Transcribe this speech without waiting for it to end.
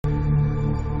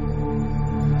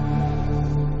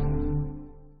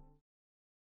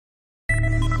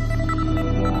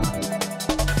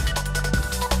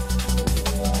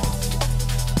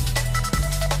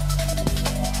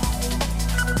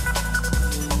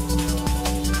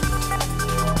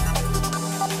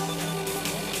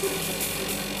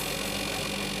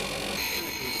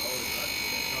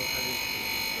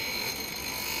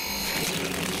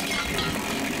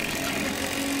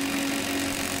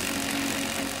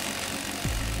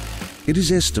It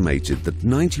is estimated that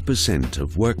 90%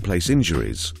 of workplace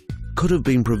injuries could have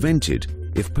been prevented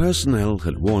if personnel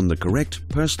had worn the correct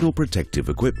personal protective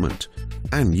equipment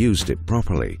and used it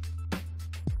properly.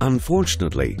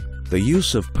 Unfortunately, the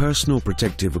use of personal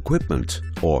protective equipment,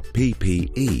 or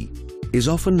PPE, is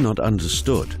often not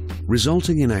understood,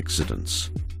 resulting in accidents.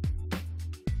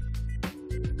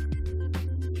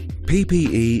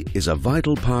 PPE is a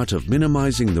vital part of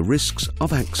minimizing the risks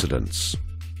of accidents.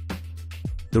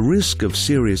 The risk of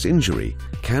serious injury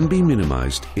can be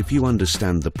minimized if you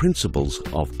understand the principles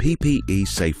of PPE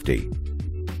safety.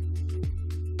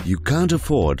 You can't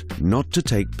afford not to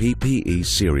take PPE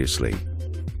seriously.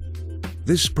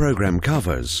 This program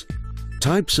covers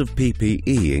types of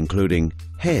PPE including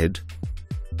head,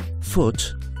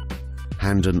 foot,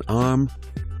 hand and arm,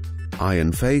 eye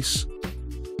and face,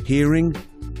 hearing,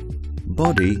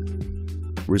 body,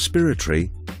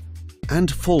 respiratory, and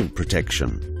fall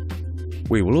protection.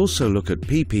 We will also look at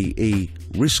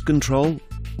PPE risk control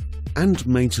and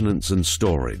maintenance and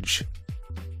storage.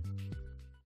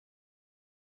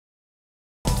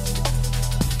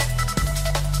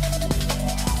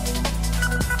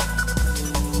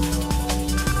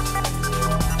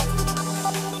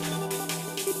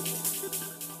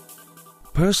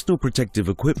 Personal protective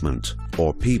equipment,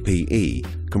 or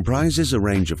PPE, comprises a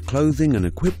range of clothing and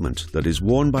equipment that is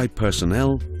worn by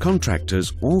personnel,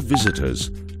 contractors, or visitors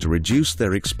to reduce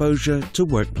their exposure to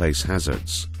workplace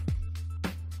hazards.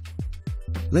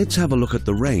 Let's have a look at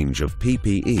the range of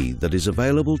PPE that is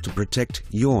available to protect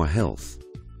your health.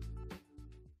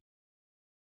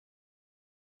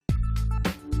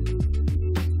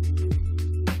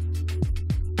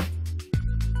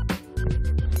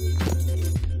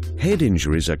 Head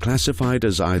injuries are classified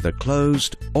as either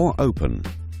closed or open.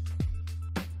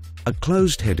 A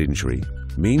closed head injury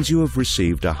means you have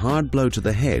received a hard blow to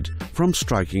the head from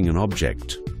striking an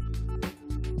object.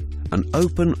 An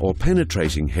open or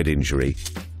penetrating head injury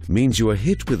means you were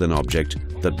hit with an object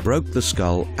that broke the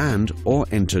skull and/or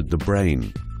entered the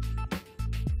brain.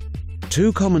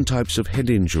 Two common types of head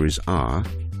injuries are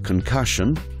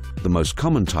concussion, the most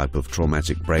common type of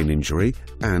traumatic brain injury,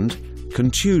 and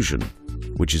contusion,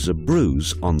 which is a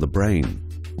bruise on the brain.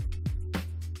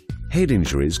 Head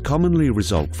injuries commonly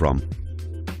result from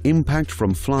impact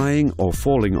from flying or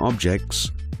falling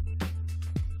objects,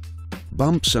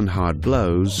 bumps and hard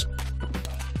blows,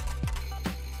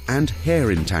 and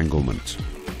hair entanglement.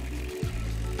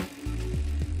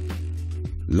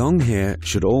 Long hair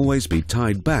should always be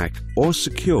tied back or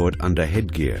secured under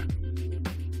headgear.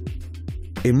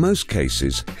 In most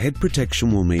cases, head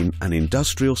protection will mean an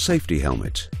industrial safety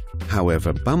helmet.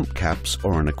 However, bump caps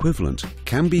or an equivalent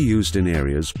can be used in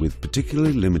areas with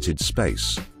particularly limited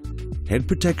space. Head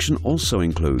protection also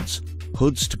includes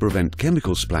hoods to prevent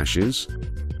chemical splashes,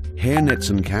 hair nets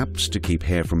and caps to keep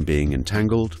hair from being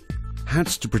entangled,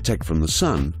 hats to protect from the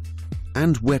sun,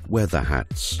 and wet weather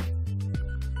hats.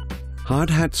 Hard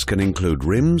hats can include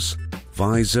rims,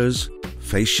 visors,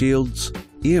 face shields,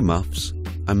 earmuffs,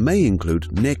 and may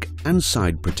include neck and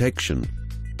side protection.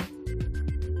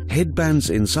 Headbands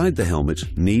inside the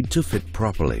helmet need to fit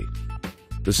properly.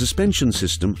 The suspension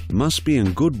system must be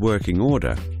in good working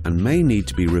order and may need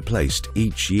to be replaced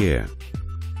each year.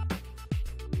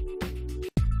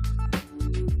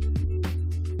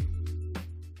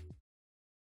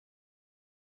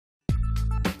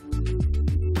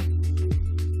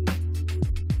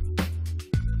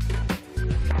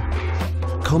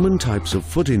 Common types of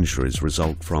foot injuries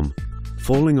result from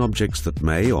falling objects that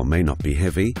may or may not be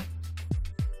heavy,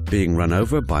 being run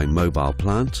over by mobile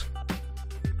plant,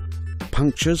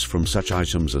 punctures from such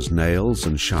items as nails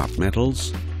and sharp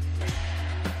metals,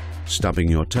 stubbing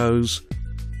your toes,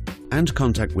 and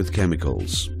contact with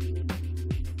chemicals.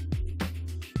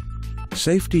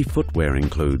 Safety footwear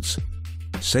includes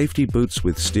safety boots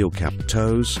with steel-capped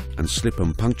toes and slip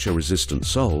and puncture-resistant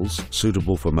soles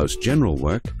suitable for most general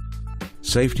work,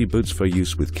 safety boots for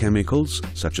use with chemicals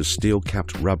such as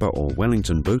steel-capped rubber or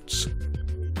Wellington boots,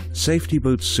 safety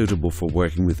boots suitable for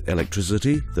working with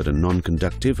electricity that are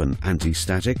non-conductive and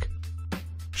anti-static,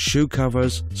 shoe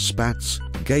covers, spats,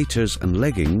 gaiters and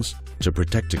leggings to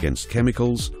protect against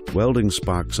chemicals, welding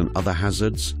sparks and other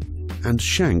hazards, and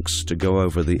shanks to go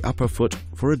over the upper foot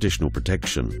for additional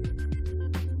protection.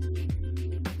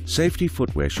 Safety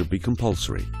footwear should be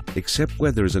compulsory, except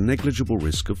where there is a negligible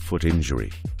risk of foot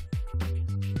injury.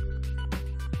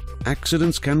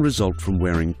 Accidents can result from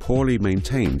wearing poorly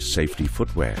maintained safety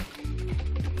footwear.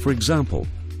 For example,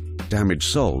 damaged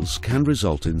soles can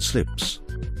result in slips.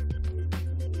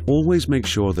 Always make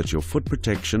sure that your foot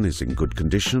protection is in good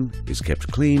condition, is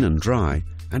kept clean and dry,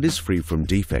 and is free from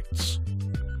defects.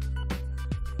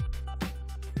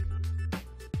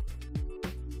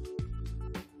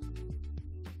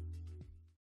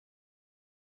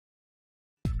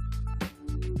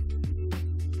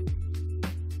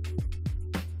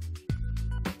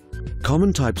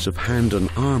 Common types of hand and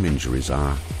arm injuries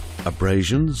are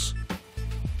abrasions,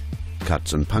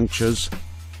 cuts and punctures,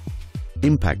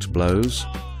 impact blows,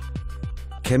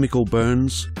 chemical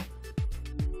burns,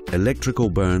 electrical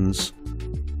burns,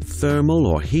 thermal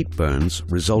or heat burns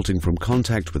resulting from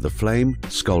contact with a flame,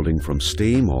 scalding from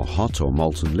steam or hot or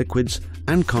molten liquids,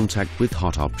 and contact with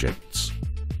hot objects.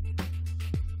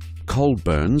 Cold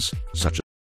burns, such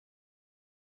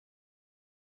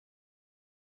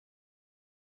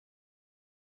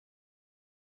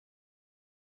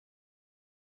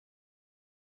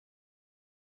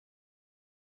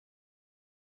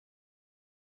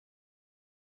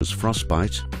as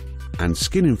frostbite, and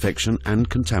skin infection and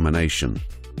contamination.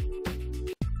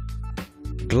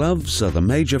 Gloves are the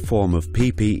major form of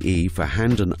PPE for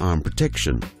hand and arm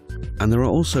protection, and there are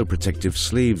also protective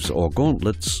sleeves or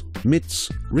gauntlets, mitts,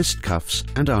 wrist cuffs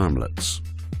and armlets.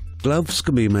 Gloves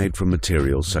can be made from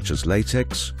materials such as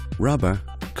latex, rubber,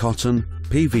 cotton,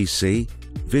 PVC,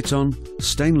 Viton,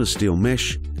 stainless steel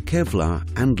mesh, Kevlar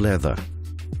and leather.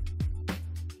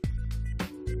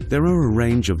 There are a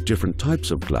range of different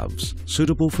types of gloves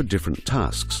suitable for different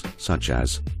tasks, such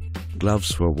as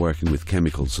gloves for working with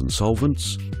chemicals and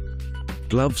solvents,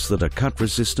 gloves that are cut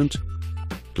resistant,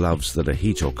 gloves that are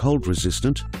heat or cold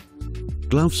resistant,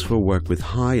 gloves for work with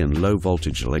high and low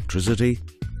voltage electricity,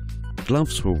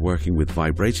 gloves for working with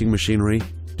vibrating machinery,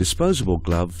 disposable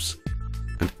gloves,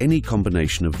 and any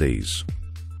combination of these.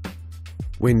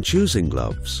 When choosing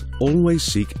gloves, always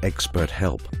seek expert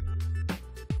help.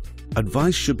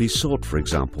 Advice should be sought, for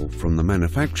example, from the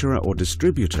manufacturer or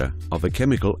distributor of a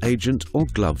chemical agent or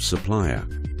glove supplier.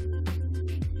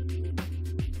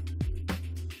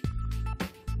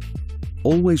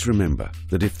 Always remember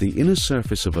that if the inner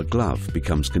surface of a glove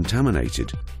becomes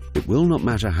contaminated, it will not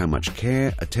matter how much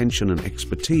care, attention and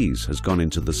expertise has gone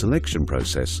into the selection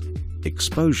process,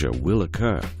 exposure will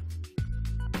occur.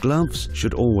 Gloves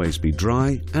should always be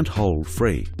dry and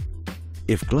hole-free.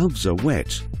 If gloves are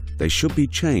wet, they should be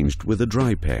changed with a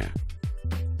dry pair.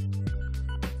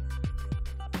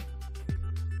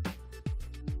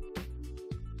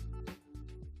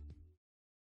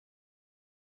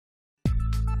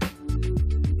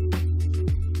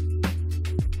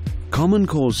 Common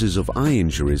causes of eye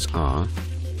injuries are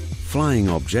flying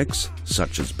objects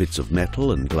such as bits of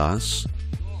metal and glass,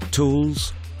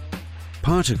 tools,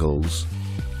 particles,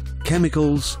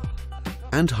 chemicals,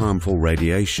 and harmful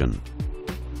radiation.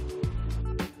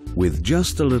 With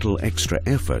just a little extra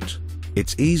effort,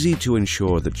 it's easy to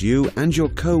ensure that you and your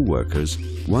co-workers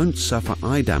won't suffer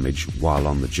eye damage while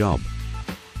on the job.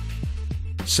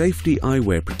 Safety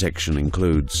eyewear protection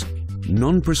includes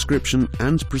non-prescription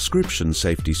and prescription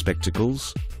safety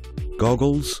spectacles,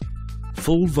 goggles,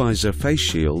 full visor face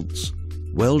shields,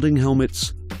 welding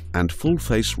helmets, and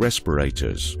full-face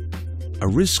respirators. A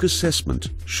risk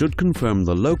assessment should confirm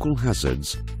the local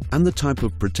hazards and the type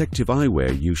of protective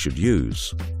eyewear you should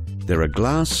use. There are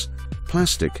glass,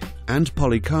 plastic, and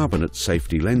polycarbonate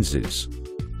safety lenses.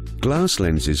 Glass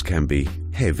lenses can be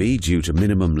heavy due to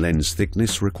minimum lens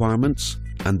thickness requirements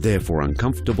and therefore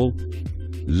uncomfortable,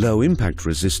 low impact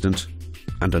resistant,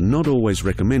 and are not always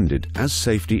recommended as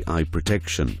safety eye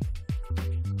protection.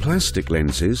 Plastic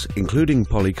lenses, including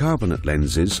polycarbonate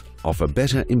lenses, offer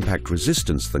better impact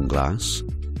resistance than glass,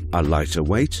 are lighter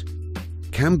weight,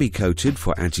 can be coated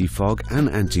for anti-fog and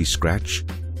anti-scratch,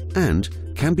 and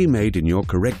can be made in your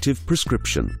corrective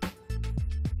prescription.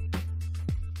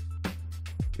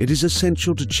 It is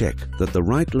essential to check that the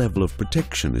right level of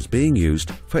protection is being used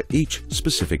for each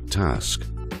specific task.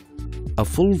 A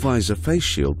full visor face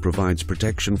shield provides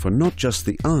protection for not just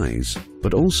the eyes,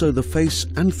 but also the face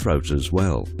and throat as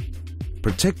well.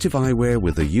 Protective eyewear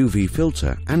with a UV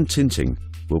filter and tinting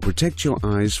will protect your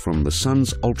eyes from the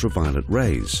sun's ultraviolet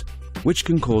rays, which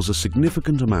can cause a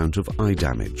significant amount of eye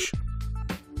damage.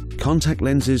 Contact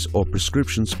lenses or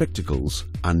prescription spectacles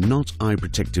are not eye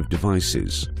protective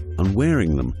devices, and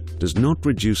wearing them does not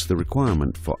reduce the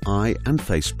requirement for eye and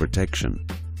face protection.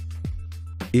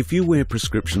 If you wear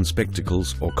prescription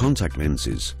spectacles or contact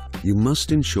lenses, you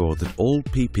must ensure that all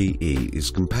PPE is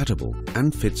compatible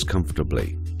and fits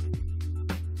comfortably.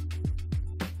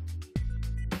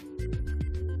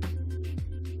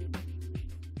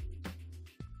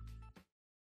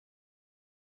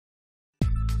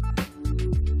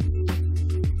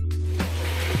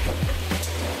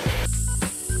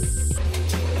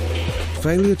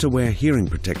 Failure to wear hearing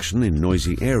protection in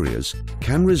noisy areas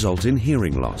can result in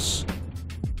hearing loss.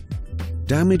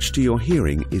 Damage to your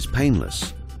hearing is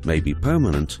painless, may be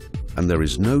permanent, and there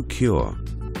is no cure.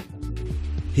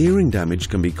 Hearing damage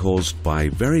can be caused by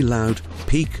very loud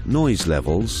peak noise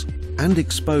levels and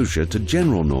exposure to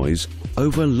general noise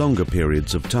over longer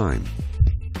periods of time.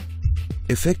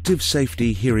 Effective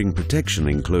safety hearing protection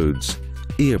includes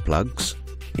earplugs,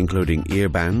 including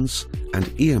earbands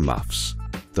and earmuffs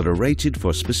that are rated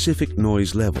for specific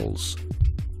noise levels.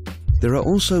 There are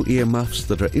also earmuffs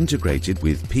that are integrated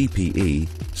with PPE,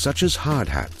 such as hard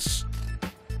hats.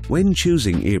 When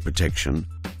choosing ear protection,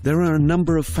 there are a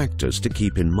number of factors to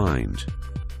keep in mind.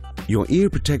 Your ear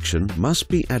protection must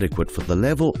be adequate for the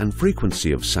level and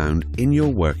frequency of sound in your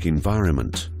work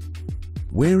environment.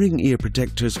 Wearing ear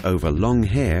protectors over long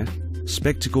hair,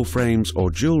 spectacle frames or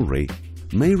jewelry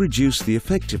may reduce the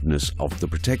effectiveness of the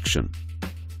protection.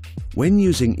 When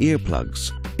using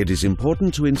earplugs, it is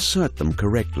important to insert them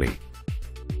correctly.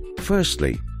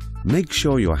 Firstly, make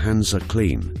sure your hands are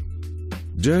clean.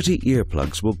 Dirty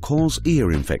earplugs will cause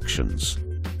ear infections.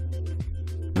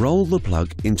 Roll the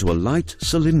plug into a light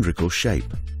cylindrical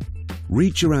shape.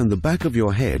 Reach around the back of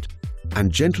your head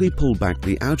and gently pull back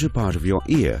the outer part of your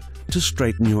ear to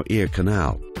straighten your ear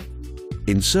canal.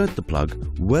 Insert the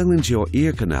plug well into your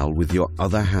ear canal with your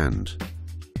other hand.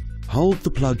 Hold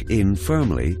the plug in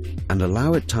firmly and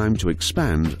allow it time to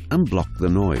expand and block the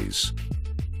noise.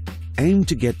 Aim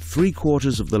to get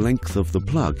 3/4 of the length of the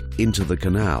plug into the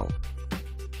canal.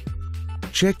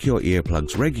 Check your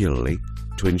earplugs regularly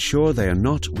to ensure they are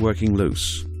not working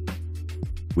loose.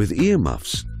 With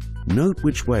earmuffs, note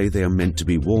which way they are meant to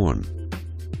be worn.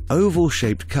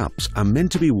 Oval-shaped cups are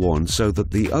meant to be worn so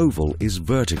that the oval is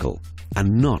vertical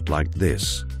and not like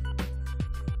this.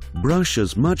 Brush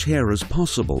as much hair as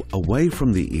possible away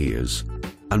from the ears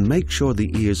and make sure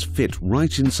the ears fit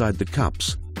right inside the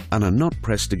cups and are not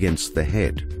pressed against the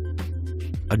head.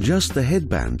 Adjust the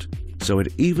headband so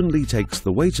it evenly takes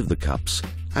the weight of the cups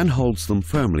and holds them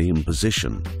firmly in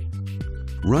position.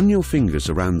 Run your fingers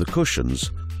around the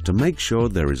cushions to make sure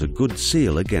there is a good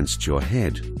seal against your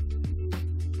head.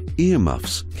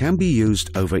 Earmuffs can be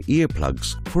used over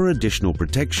earplugs for additional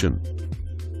protection.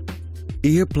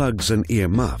 Earplugs and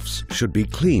earmuffs should be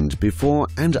cleaned before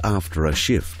and after a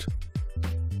shift.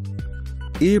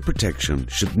 Ear protection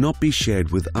should not be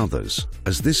shared with others,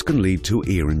 as this can lead to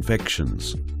ear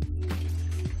infections.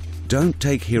 Don't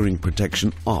take hearing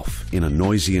protection off in a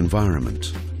noisy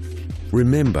environment.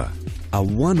 Remember, a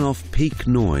one-off peak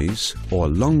noise or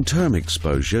long-term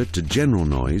exposure to general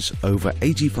noise over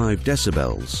 85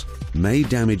 decibels may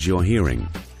damage your hearing.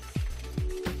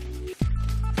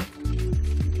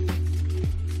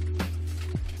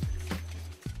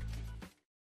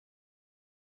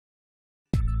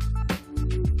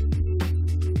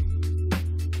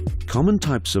 Common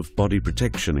types of body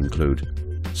protection include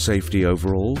safety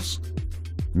overalls,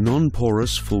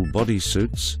 non-porous full body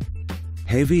suits,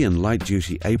 heavy and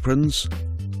light-duty aprons,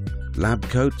 lab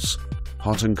coats,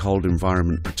 hot and cold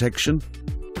environment protection,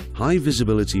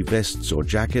 high-visibility vests or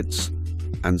jackets,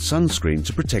 and sunscreen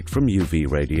to protect from UV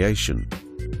radiation.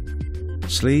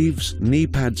 Sleeves, knee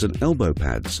pads and elbow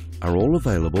pads are all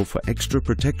available for extra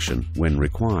protection when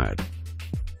required.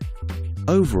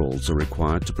 Overalls are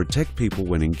required to protect people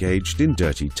when engaged in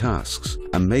dirty tasks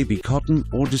and may be cotton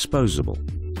or disposable.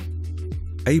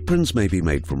 Aprons may be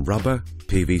made from rubber,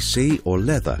 PVC or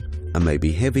leather and may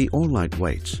be heavy or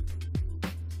lightweight.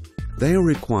 They are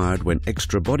required when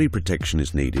extra body protection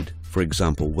is needed, for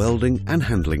example welding and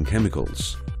handling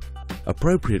chemicals.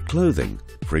 Appropriate clothing,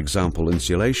 for example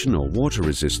insulation or water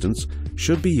resistance,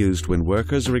 should be used when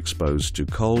workers are exposed to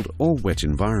cold or wet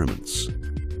environments.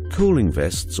 Cooling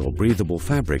vests or breathable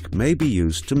fabric may be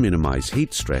used to minimize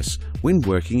heat stress when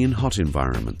working in hot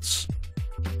environments.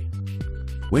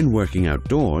 When working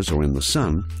outdoors or in the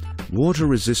sun,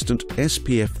 water-resistant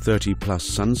SPF 30+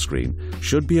 sunscreen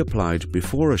should be applied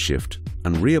before a shift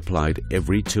and reapplied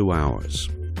every 2 hours.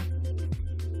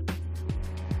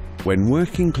 When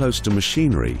working close to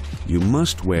machinery, you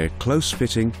must wear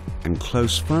close-fitting and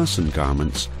close-fastened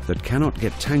garments that cannot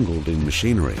get tangled in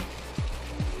machinery.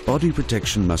 Body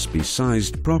protection must be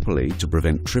sized properly to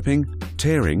prevent tripping,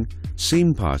 tearing,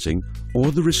 seam parting,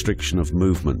 or the restriction of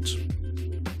movement.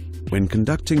 When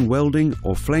conducting welding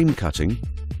or flame cutting,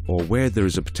 or where there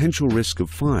is a potential risk of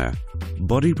fire,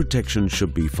 body protection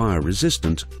should be fire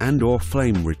resistant and/or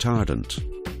flame retardant.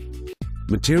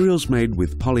 Materials made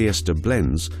with polyester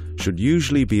blends should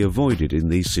usually be avoided in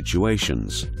these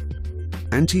situations.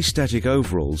 Anti-static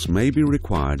overalls may be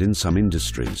required in some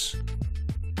industries.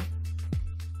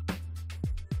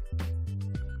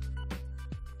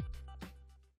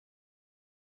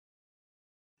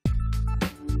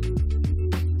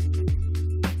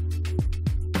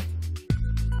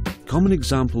 Common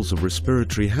examples of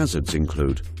respiratory hazards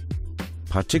include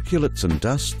particulates and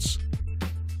dusts,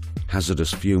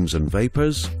 hazardous fumes and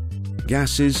vapors,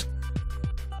 gases,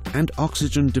 and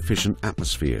oxygen-deficient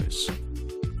atmospheres.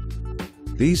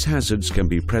 These hazards can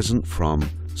be present from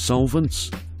solvents,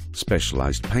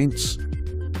 specialized paints,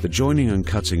 the joining and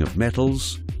cutting of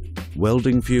metals,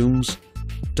 welding fumes,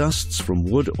 dusts from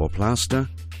wood or plaster,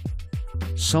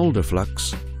 solder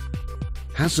flux,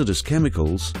 hazardous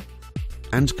chemicals,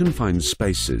 and confined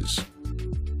spaces.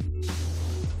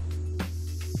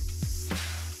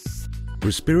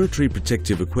 Respiratory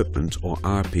protective equipment, or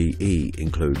RPE,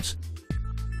 includes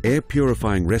air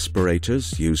purifying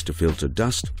respirators used to filter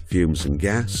dust, fumes and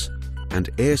gas, and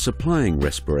air supplying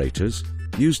respirators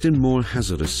used in more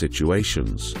hazardous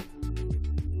situations.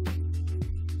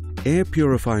 Air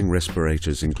purifying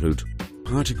respirators include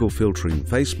particle filtering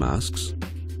face masks,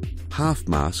 half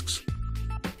masks,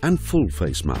 and full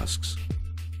face masks.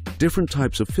 Different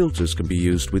types of filters can be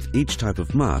used with each type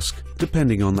of mask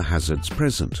depending on the hazards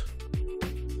present.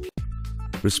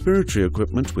 Respiratory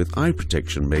equipment with eye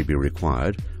protection may be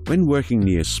required when working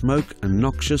near smoke and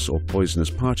noxious or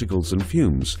poisonous particles and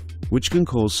fumes, which can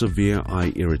cause severe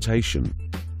eye irritation.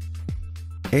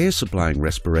 Air supplying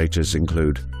respirators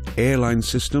include airline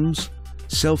systems,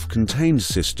 self-contained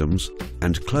systems,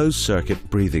 and closed-circuit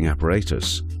breathing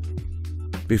apparatus.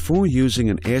 Before using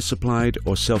an air-supplied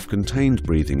or self-contained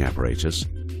breathing apparatus,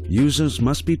 users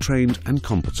must be trained and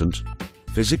competent,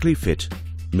 physically fit,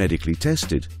 medically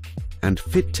tested, and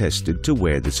fit tested to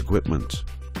wear this equipment.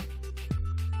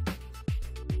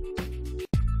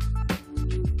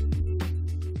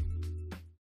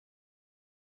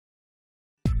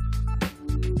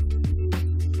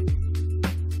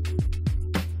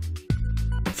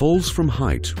 Falls from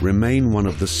height remain one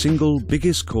of the single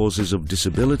biggest causes of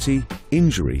disability,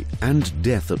 injury, and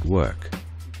death at work.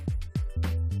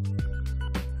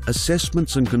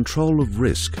 Assessments and control of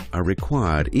risk are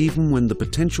required even when the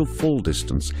potential fall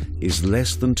distance is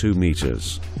less than 2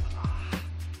 meters.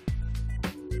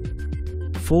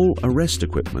 Fall arrest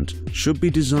equipment should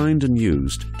be designed and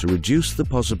used to reduce the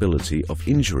possibility of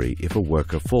injury if a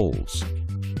worker falls.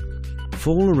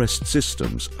 Fall arrest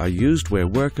systems are used where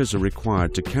workers are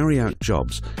required to carry out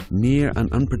jobs near an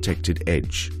unprotected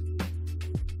edge.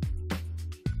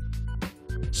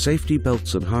 Safety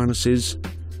belts and harnesses,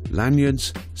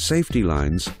 lanyards, safety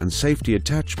lines, and safety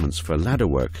attachments for ladder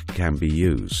work can be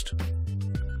used.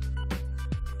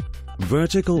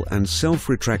 Vertical and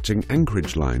self-retracting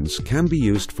anchorage lines can be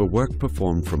used for work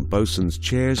performed from bosun's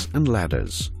chairs and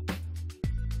ladders.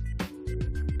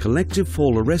 Collective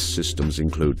fall arrest systems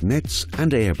include nets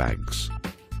and airbags.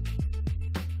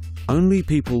 Only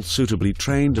people suitably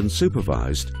trained and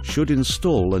supervised should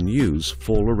install and use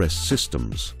fall arrest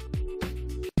systems.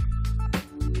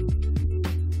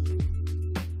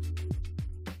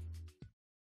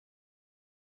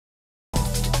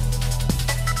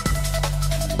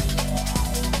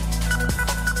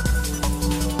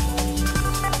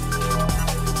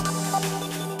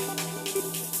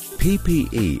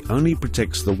 PPE only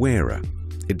protects the wearer.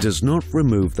 It does not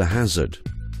remove the hazard.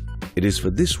 It is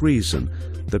for this reason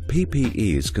that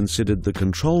PPE is considered the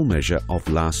control measure of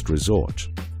last resort.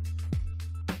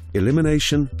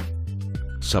 Elimination,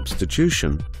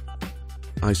 substitution,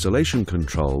 isolation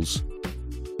controls,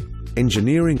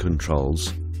 engineering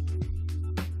controls,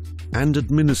 and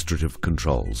administrative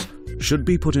controls should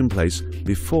be put in place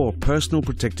before personal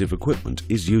protective equipment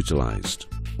is utilized.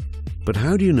 But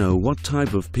how do you know what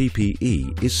type of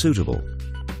PPE is suitable?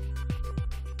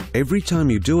 Every time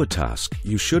you do a task,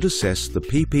 you should assess the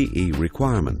PPE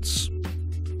requirements.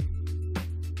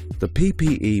 The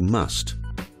PPE must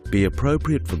be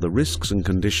appropriate for the risks and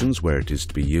conditions where it is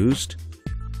to be used,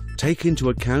 take into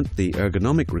account the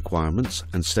ergonomic requirements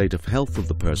and state of health of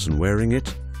the person wearing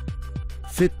it,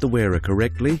 fit the wearer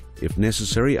correctly if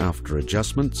necessary after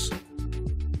adjustments,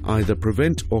 either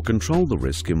prevent or control the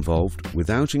risk involved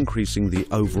without increasing the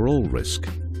overall risk,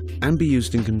 and be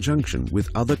used in conjunction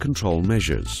with other control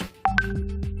measures.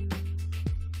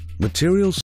 Materials